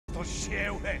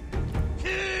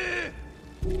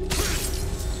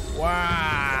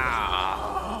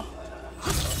Wow.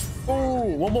 Oh,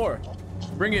 one more.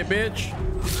 Bring it, bitch.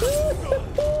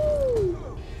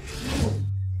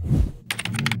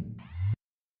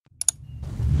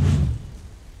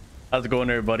 How's it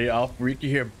going, everybody? AlphaRique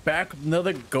here, back with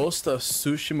another Ghost of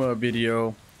Tsushima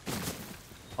video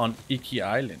on Iki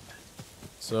Island.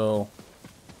 So,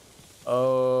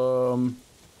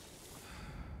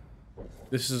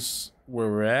 this is where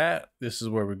we're at. This is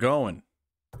where we're going.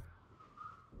 All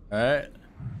right.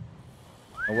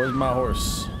 Now, where's my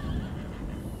horse?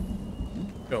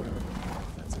 Go.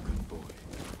 That's a good boy.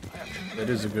 That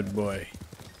is a good boy.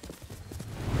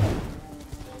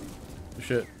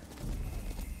 Shit.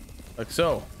 Like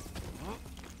so.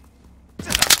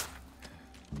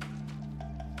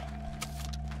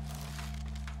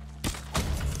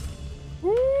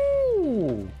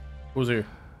 Woo! Who's here?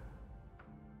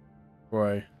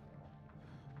 Roy.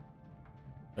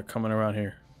 They're coming around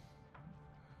here.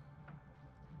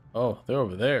 Oh, they're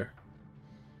over there.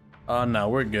 Oh, no,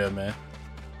 we're good, man.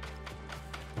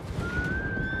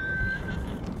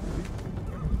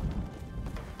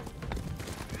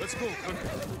 Let's go.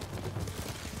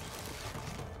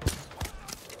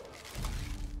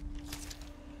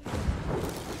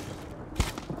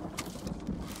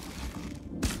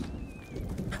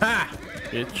 Ha!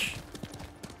 Bitch.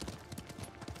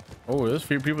 Oh, there's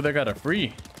free people that got it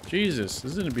free. Jesus,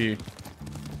 this is gonna be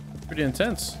pretty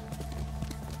intense.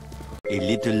 A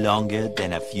little longer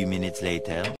than a few minutes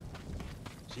later.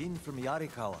 Jin from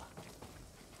Yarikawa.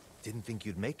 Didn't think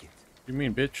you'd make it. What do you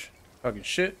mean, bitch? Talking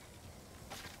shit?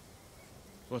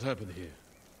 What happened here?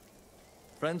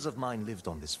 Friends of mine lived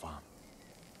on this farm.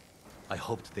 I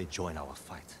hoped they'd join our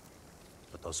fight.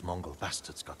 But those Mongol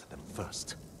bastards got to them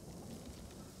first.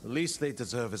 The least they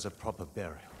deserve is a proper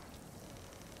burial.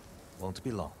 Won't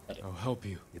be long. I'll help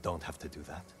you. You don't have to do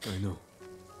that. I know.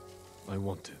 I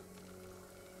want to.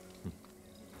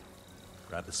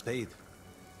 Grab the spade.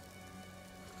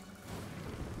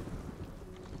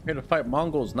 Here to fight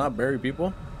Mongols, not bury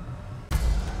people.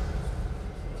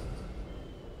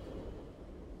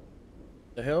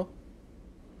 The hell?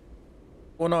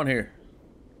 What's going on here?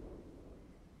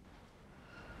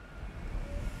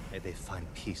 May they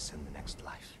find peace in the next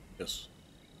life. Yes.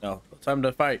 Now, time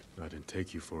to fight. I didn't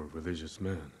take you for a religious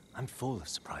man. I'm full of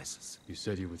surprises. You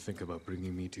said you would think about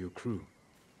bringing me to your crew.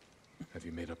 Have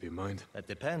you made up your mind? That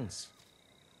depends.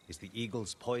 Is the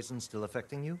eagle's poison still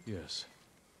affecting you? Yes,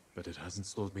 but it hasn't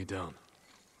slowed me down.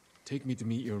 Take me to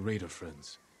meet your raider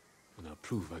friends, and I'll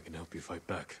prove I can help you fight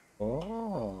back.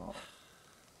 Oh.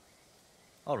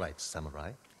 All right,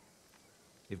 samurai.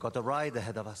 We've got a ride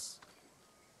ahead of us.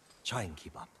 Try and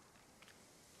keep up.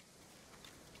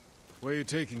 Where are you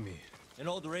taking me? An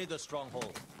old raider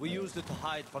stronghold. We used it to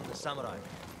hide from the samurai.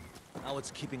 Now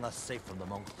it's keeping us safe from the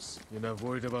Mongols. You're not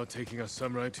worried about taking a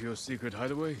samurai to your secret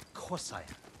hideaway? Of course I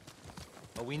am.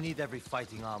 But we need every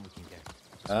fighting arm we can get.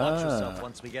 So watch yourself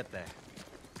once we get there.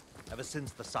 Ever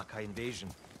since the Sakai invasion,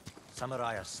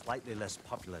 samurai are slightly less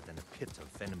popular than a pit of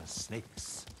venomous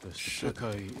snakes. The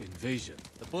Sakai invasion.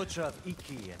 The butcher of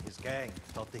Iki and his gang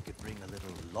thought they could bring a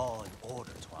little law and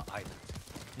order to our island.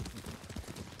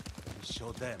 We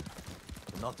showed them,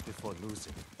 but not before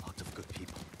losing a lot of good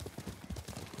people.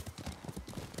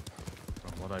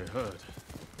 From what I heard,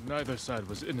 neither side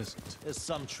was innocent. There's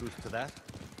some truth to that.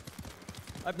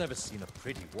 I've never seen a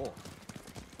pretty war.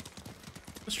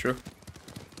 That's true.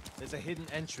 There's a hidden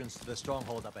entrance to the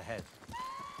stronghold up ahead.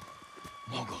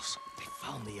 Mongols, they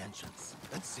found the entrance.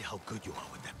 Let's see how good you are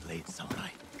with that blade,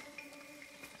 samurai.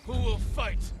 Who will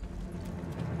fight?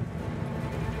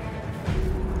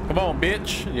 Come on,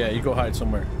 bitch. Yeah, you go hide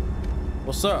somewhere.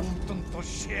 What's up?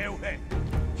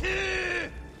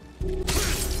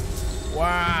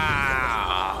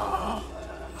 Wow.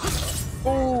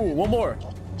 Oh, one more.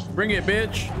 Bring it,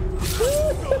 bitch.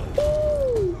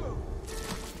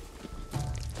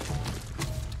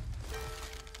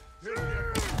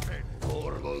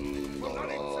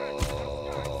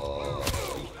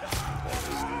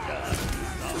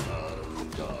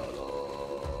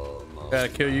 Gotta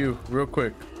kill you real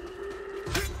quick.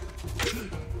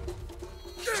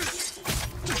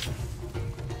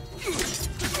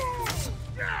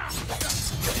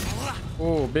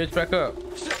 Oh, bitch, back up.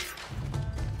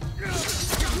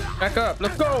 Back up,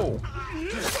 let's go.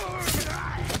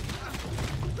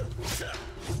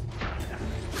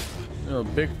 Oh,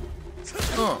 big.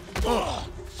 Oh,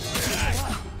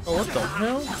 what the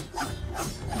hell?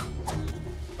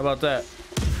 How about that?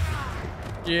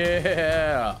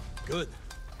 Yeah. Good.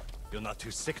 You're not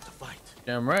too sick to fight.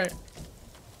 Damn right.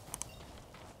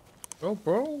 Go,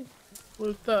 bro.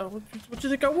 What the? What you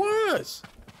think I was?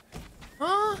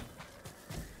 Huh?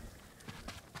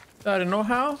 I didn't know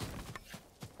how?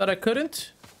 That I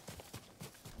couldn't?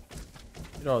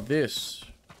 Look at all this.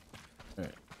 All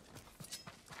right.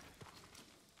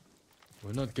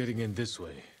 We're not getting in this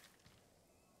way.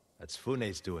 That's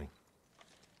Fune's doing.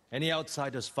 Any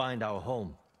outsiders find our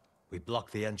home, we block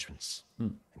the entrance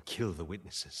and kill the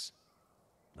witnesses.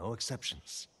 No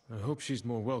exceptions. I hope she's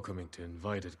more welcoming to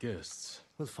invited guests.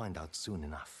 We'll find out soon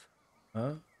enough.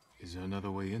 Huh? Is there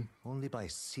another way in? Only by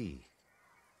sea.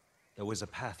 There was a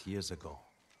path years ago,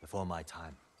 before my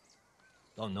time.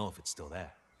 Don't know if it's still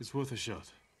there. It's worth a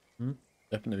shot.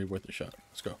 Definitely worth a shot.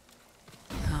 Let's go.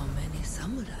 How many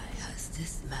samurai has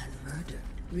this man murdered?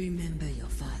 Remember your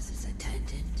father's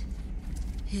attendant?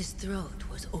 His throat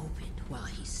was opened while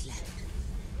he slept.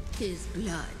 His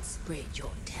blood sprayed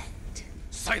your tent.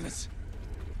 Silence!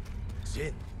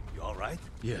 Jin, you alright?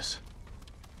 Yes.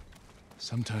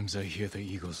 Sometimes I hear the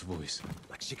eagle's voice.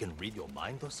 Like she can read your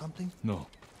mind or something? No.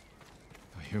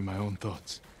 I hear my own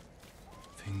thoughts.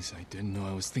 Things I didn't know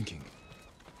I was thinking.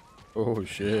 Oh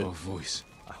shit. Her voice.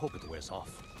 I hope it wears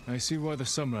off. I see why the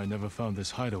samurai never found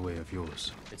this hideaway of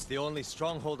yours. It's the only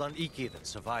stronghold on Iki that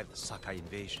survived the Sakai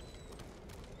invasion.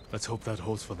 Let's hope that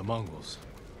holds for the Mongols.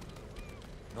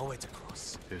 No way to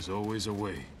cross. There's always a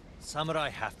way. Samurai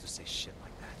have to say shit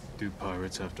like that. Do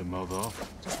pirates have to mouth off?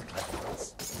 Just the clever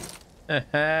ones.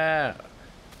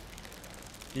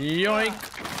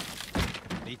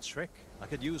 Yoink. Neat trick. I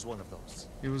could use one of those.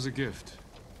 It was a gift.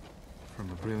 From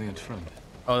a brilliant friend.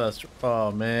 Oh, that's.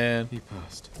 Oh, man. He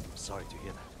passed. I'm sorry to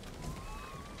hear that.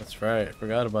 That's right. I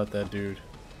forgot about that dude.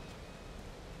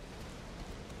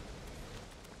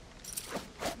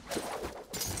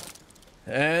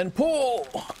 And pull.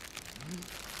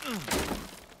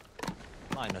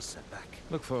 Minor setback.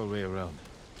 Look for a way around.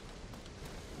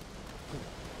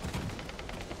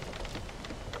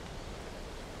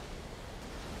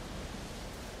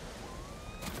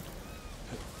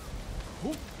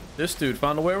 This dude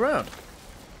found a way around.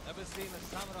 Never seen a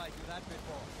samurai do that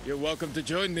before. You're welcome to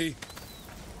join me.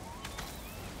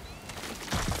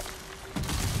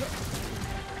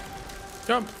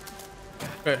 Jump.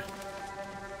 Okay.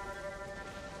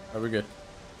 Are we good?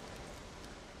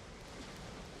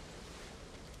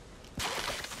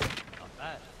 Not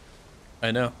bad.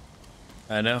 I know.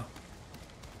 I know.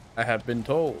 I have been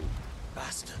told.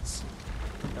 Bastards.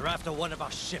 They're after one of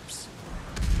our ships.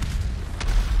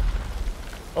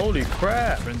 Holy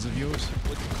crap. Friends of yours?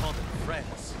 Wouldn't call them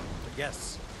friends, but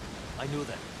yes, I knew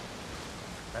them.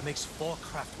 That makes 4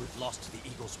 craft we've lost to the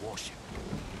Eagle's warship.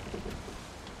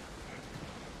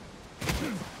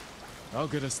 I'll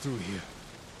get us through here.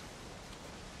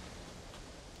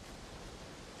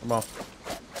 Come on.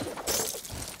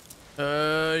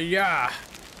 Yeah.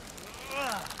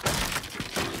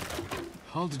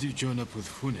 How did you join up with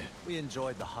Fune? We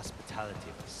enjoyed the hospitality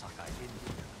of the Sakai Inn.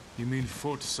 You mean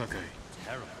Fort Sakai?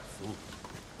 Terrible food.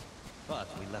 But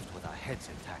we left with our heads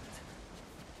intact.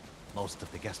 Most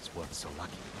of the guests weren't so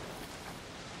lucky.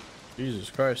 Jesus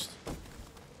Christ.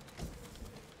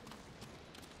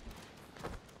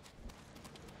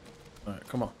 Alright,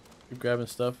 come on. Keep grabbing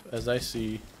stuff as I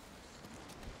see.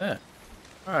 Yeah.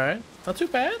 Alright. Not too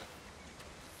bad.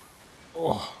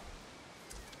 Oh.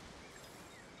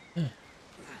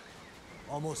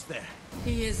 Almost there.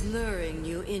 He is luring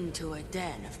you into a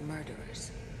den of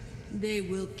murderers. They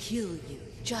will kill you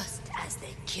just as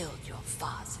they killed your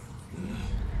father.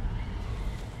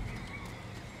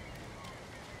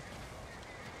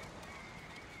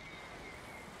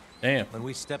 Damn. When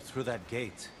we step through that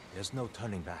gate, there's no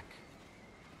turning back.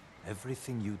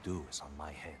 Everything you do is on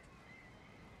my head.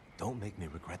 Don't make me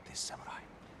regret this, Samurai.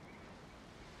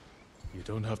 You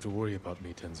don't have to worry about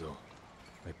me, Tenzo.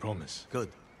 I promise.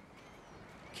 Good.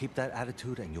 Keep that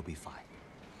attitude and you'll be fine.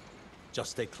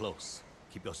 Just stay close.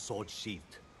 Keep your sword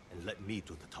sheathed, and let me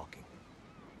do the talking.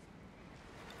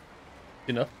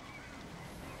 You know.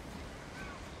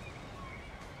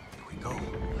 Here we go.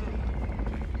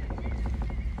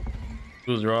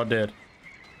 Those are all dead.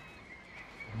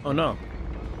 Oh no.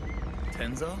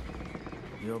 Tenzo?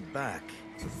 You're back.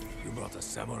 You brought a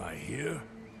samurai here?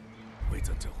 Wait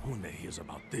until Hune hears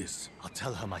about this. I'll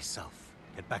tell her myself.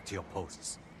 Get back to your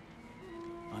posts.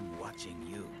 I'm watching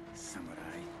you, samurai.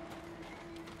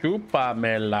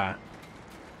 Chupamela.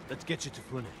 Let's get you to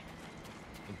Fune.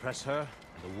 Impress her,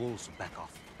 and the wolves will back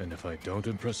off. And if I don't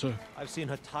impress her? I've seen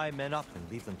her tie men up and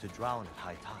leave them to drown at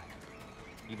high tide.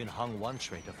 Even hung one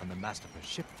trader from the mast of her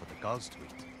ship for the gulls to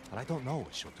eat. But I don't know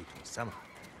what she'll do to a samurai.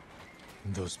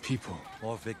 And those people.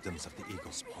 More victims of the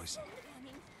eagle's poison.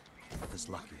 Not as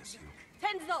lucky as you.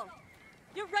 Tenzo!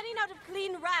 You're running out of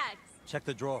clean rags! Check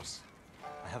the drawers.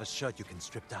 I have a shirt you can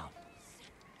strip down.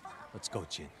 Let's go,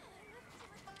 Jin.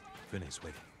 Fune's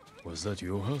waiting. Was that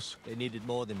your house? They needed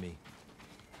more than me.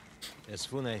 There's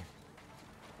Fune,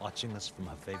 watching us from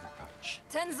her favorite perch.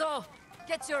 Tenzo!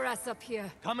 Get your ass up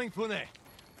here! Coming, Fune!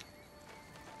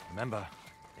 Remember,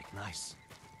 make nice.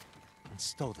 And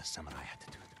stow the samurai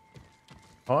attitude.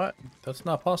 What? That's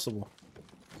not possible.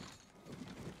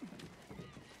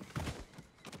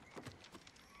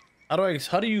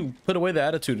 How do you put away the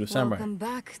attitude of samurai? Welcome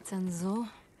back, Tenzo.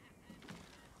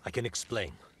 I can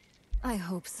explain. I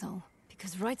hope so.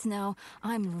 Because right now,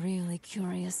 I'm really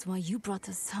curious why you brought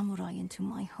a samurai into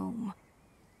my home.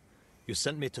 You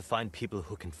sent me to find people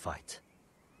who can fight.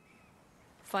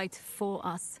 Fight for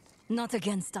us, not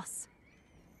against us.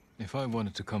 If I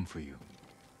wanted to come for you,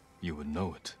 you would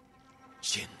know it.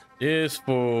 Jin. Yes,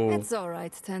 fool. It's all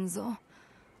right, Tenzo.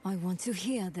 I want to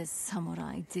hear this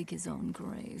samurai dig his own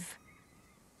grave.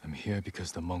 I'm here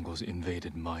because the Mongols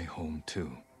invaded my home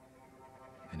too.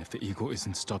 And if the eagle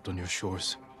isn't stopped on your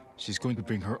shores, she's going to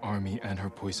bring her army and her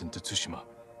poison to Tsushima.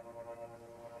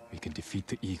 We can defeat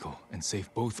the eagle and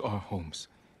save both our homes,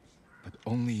 but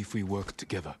only if we work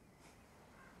together.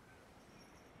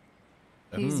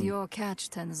 He's your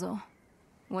catch, Tenzo.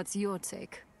 What's your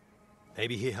take?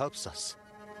 Maybe he helps us.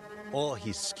 Or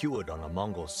he's skewered on a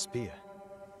Mongol spear.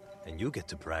 And you get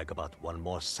to brag about one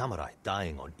more samurai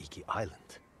dying on Iki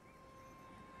Island.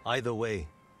 Either way,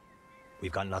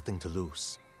 we've got nothing to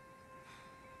lose.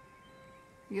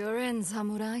 You're in,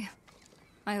 samurai.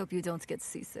 I hope you don't get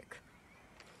seasick.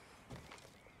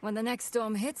 When the next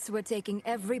storm hits, we're taking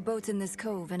every boat in this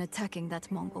cove and attacking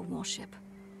that Mongol warship.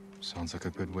 Sounds like a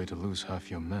good way to lose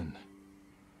half your men.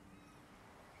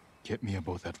 Get me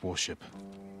aboard that warship,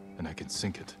 and I can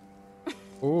sink it.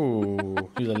 Ooh,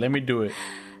 he's like, let me do it.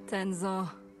 Tenzo,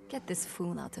 get this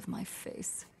fool out of my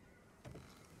face.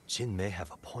 Jin may have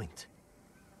a point.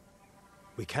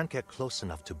 We can't get close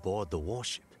enough to board the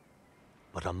warship.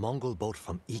 But a Mongol boat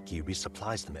from Iki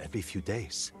resupplies them every few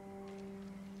days.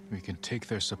 We can take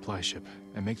their supply ship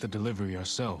and make the delivery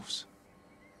ourselves.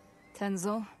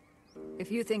 Tenzo,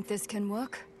 if you think this can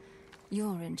work,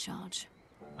 you're in charge.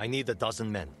 I need a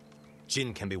dozen men.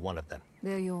 Jin can be one of them.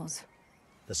 They're yours.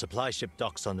 The supply ship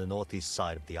docks on the northeast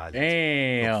side of the island.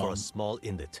 Damn. Look for a small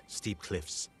inlet, steep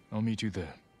cliffs. I'll meet you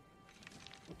there.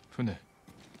 Fune,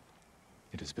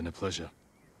 it has been a pleasure.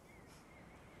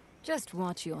 Just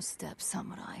watch your step,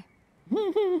 samurai.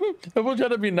 Everyone's trying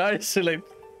to be nice, like,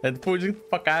 and pull the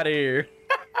fuck out of here.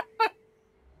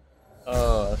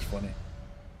 Oh, that's funny.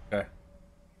 Okay.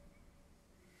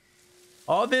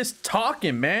 All this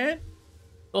talking, man.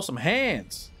 Throw some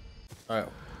hands. All right,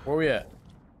 where we at?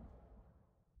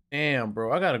 Damn,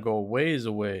 bro, I gotta go ways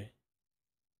away.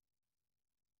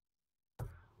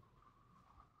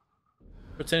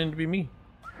 Pretending to be me.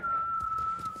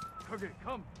 Okay,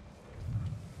 come.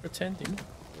 Pretending.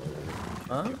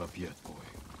 Huh? Give up yet, boy.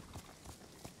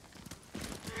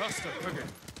 Faster, Kage.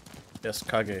 Yes,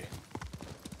 Kage.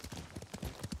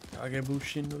 Kage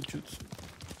Bushin no Jutsu.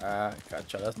 Ah,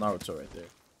 gotcha. That's Naruto right there.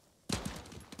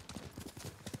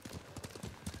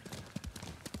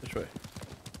 Which way?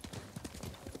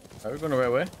 Are we going the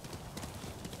right way?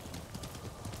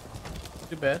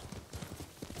 Too bad.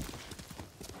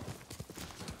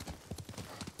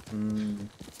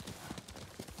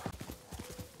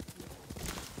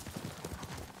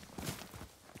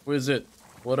 Who is it?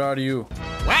 What are you?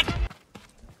 What?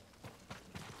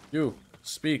 You,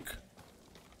 speak.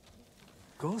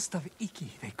 Ghost of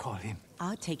Iki, they call him.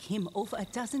 I'll take him over a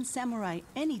dozen samurai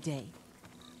any day.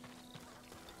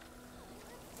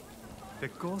 The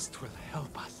ghost will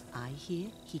help us. I hear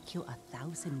he killed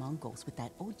 1,000 Mongols with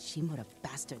that old Shimura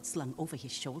bastard slung over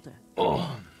his shoulder.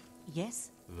 Oh.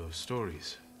 Yes? Those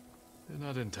stories, they're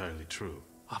not entirely true.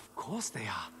 Of course they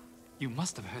are. You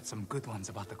must have heard some good ones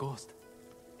about the ghost.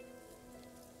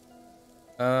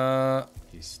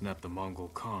 He snapped the Mongol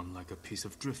Khan like a piece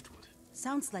of driftwood.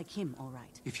 Sounds like him, all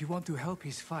right. If you want to help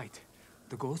his fight,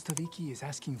 the ghost of Iki is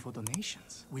asking for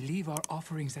donations. We leave our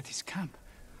offerings at his camp,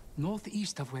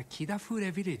 northeast of where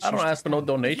Kidafure village. I don't ask for no If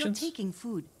you're donations. taking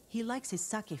food, he likes his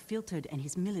sake filtered and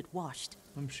his millet washed.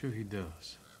 I'm sure he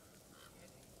does.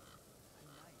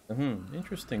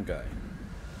 Interesting guy.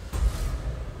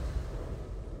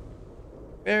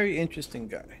 Very interesting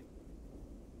guy.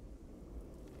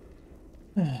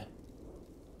 Alright,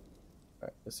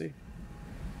 let's see.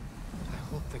 I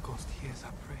hope the ghost hears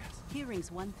our prayers.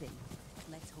 Hearing's one thing.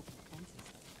 Let's hope he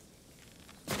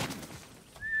answers.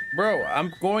 Bro,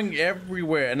 I'm going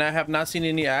everywhere and I have not seen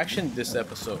any action this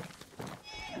episode.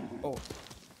 Oh.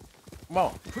 Come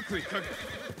on. Quickly, Kage.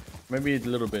 Maybe a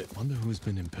little bit. Wonder who's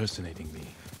been impersonating me.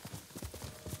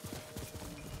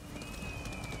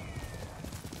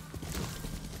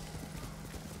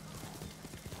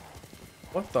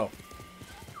 What the?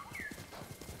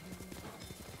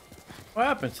 What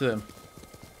happened to them?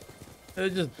 They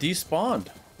just despawned.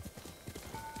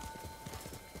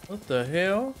 What the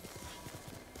hell?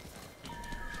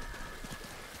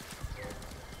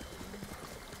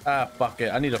 Ah, fuck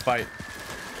it. I need to fight.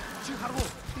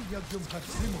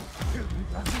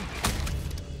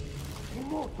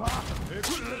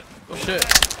 Oh, shit.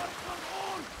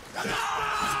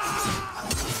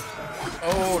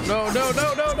 Oh, no, no,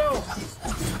 no, no, no.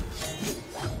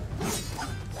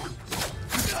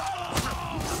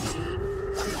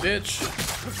 Bitch.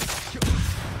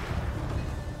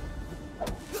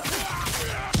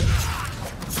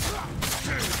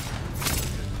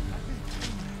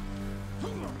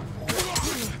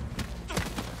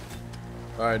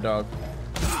 All right, dog.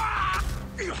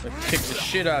 Let's kick the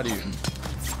shit out of you.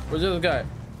 Where's this guy?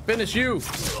 Finish you.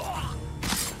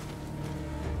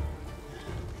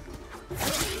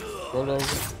 Roll over,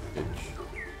 bitch.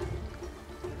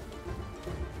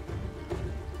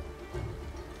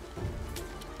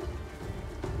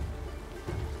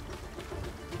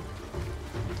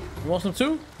 You want some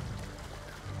too?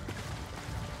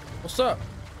 What's up?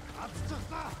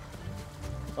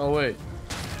 Oh wait.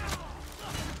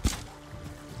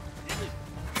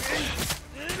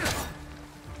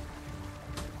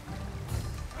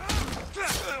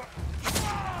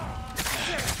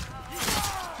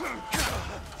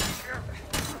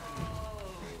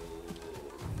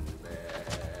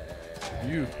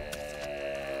 You.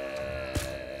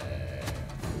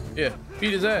 Yeah,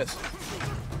 beat his ass.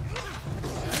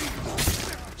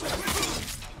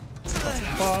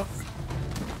 Fuck.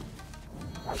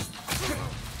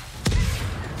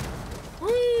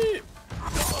 Whee!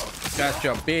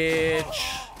 Gotcha, bitch.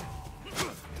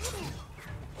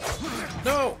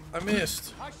 No, I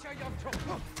missed.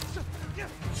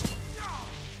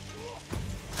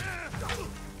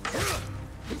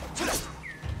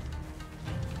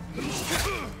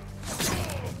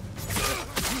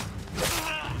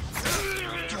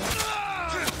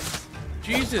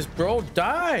 Jesus, bro,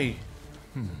 die.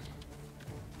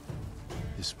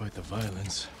 Despite the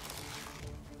violence,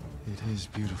 it is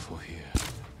beautiful here.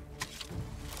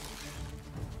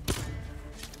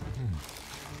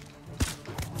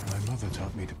 My mother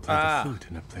taught me to play the flute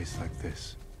in a place like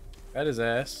this. Got his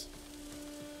ass.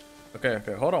 Okay,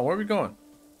 okay, hold on. Where are we going?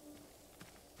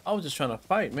 I was just trying to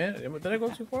fight, man. Did I go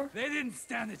too far? They didn't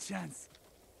stand a chance.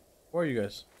 Where are you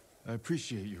guys? I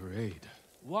appreciate your aid.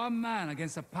 One man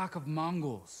against a pack of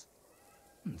Mongols.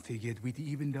 Figured we'd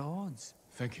even the odds.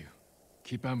 Thank you.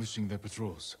 Keep ambushing their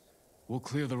patrols. We'll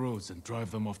clear the roads and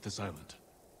drive them off this island.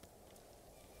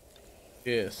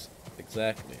 Yes,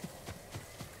 exactly.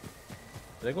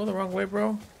 Did I go the wrong way,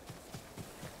 bro?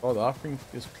 Oh, the offering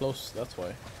is close. That's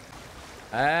why.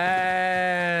 Ah.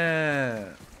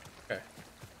 Okay.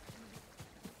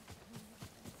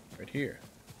 Right here.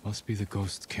 Must be the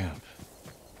ghost camp.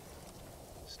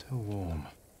 Still warm.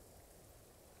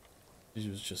 He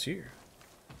was just here.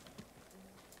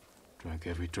 Drank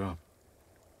every drop.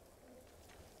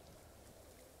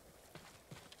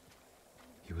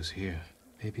 He was here,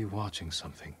 maybe watching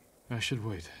something. I should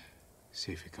wait,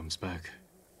 see if he comes back.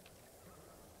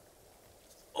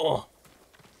 Oh!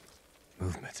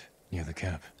 Movement near the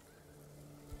camp.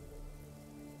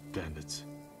 Bandits.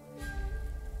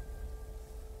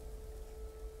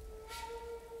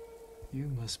 You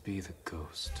must be the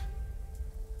ghost.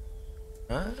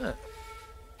 Ah.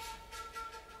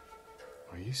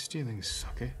 Are you stealing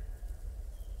sake?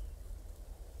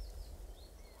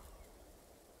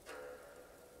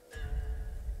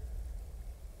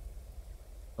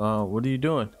 What are you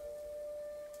doing?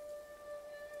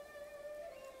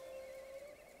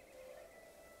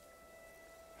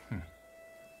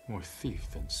 More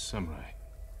thief than samurai.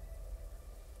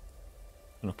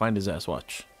 Gonna find his ass.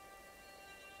 Watch.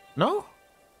 No?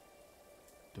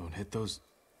 Don't hit those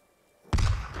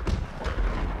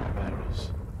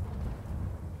barrels.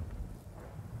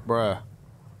 Bruh.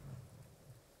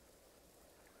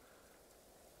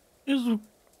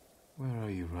 Where are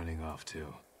you running off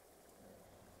to?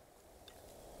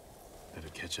 Better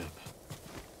catch up.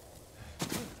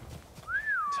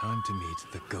 Time to meet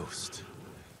the ghost.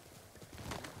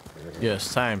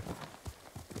 Yes, time.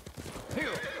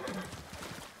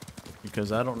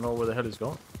 Because I don't know where the hell he's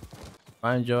going.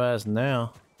 Find your ass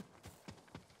now.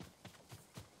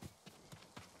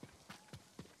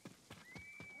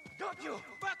 Got you!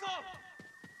 Back off!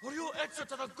 Or you'll answer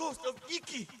to the ghost of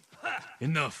Iki!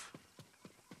 Enough!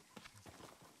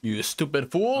 You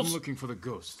stupid fools! I'm looking for the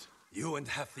ghost. You and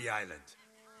half the island.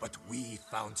 But we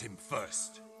found him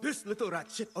first. This little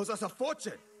rat shit owes us a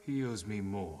fortune. He owes me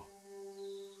more.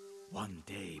 One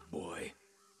day, boy,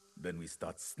 Then we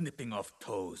start snipping off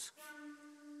toes.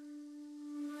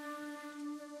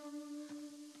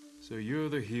 So you're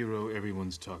the hero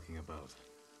everyone's talking about.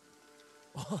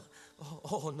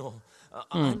 Oh no,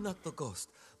 I'm not the ghost,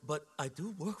 but I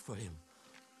do work for him.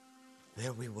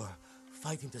 There we were,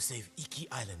 fighting to save Iki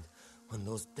Island, when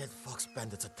those dead fox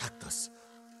bandits attacked us.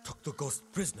 Took the ghost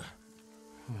prisoner.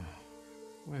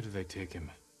 Where do they take him?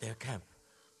 Their camp,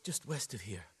 just west of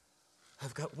here.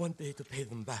 I've got 1 day to pay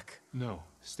them back. No,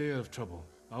 stay out of trouble.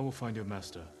 I will find your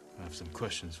master. I have some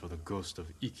questions for the ghost of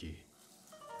Iki.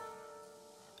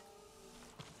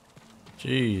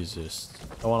 Jesus.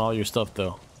 I want all your stuff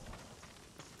though.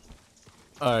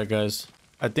 Alright guys.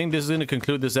 I think this is gonna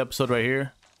conclude this episode right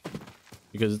here.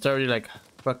 Because it's already like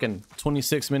fucking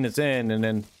 26 minutes in and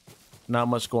then not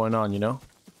much going on, you know?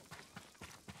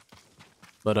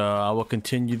 But I will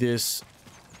continue this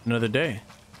another day.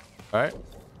 Alright?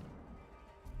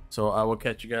 So I will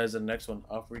catch you guys in the next one.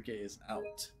 AlphaRique is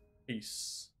out.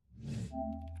 Peace.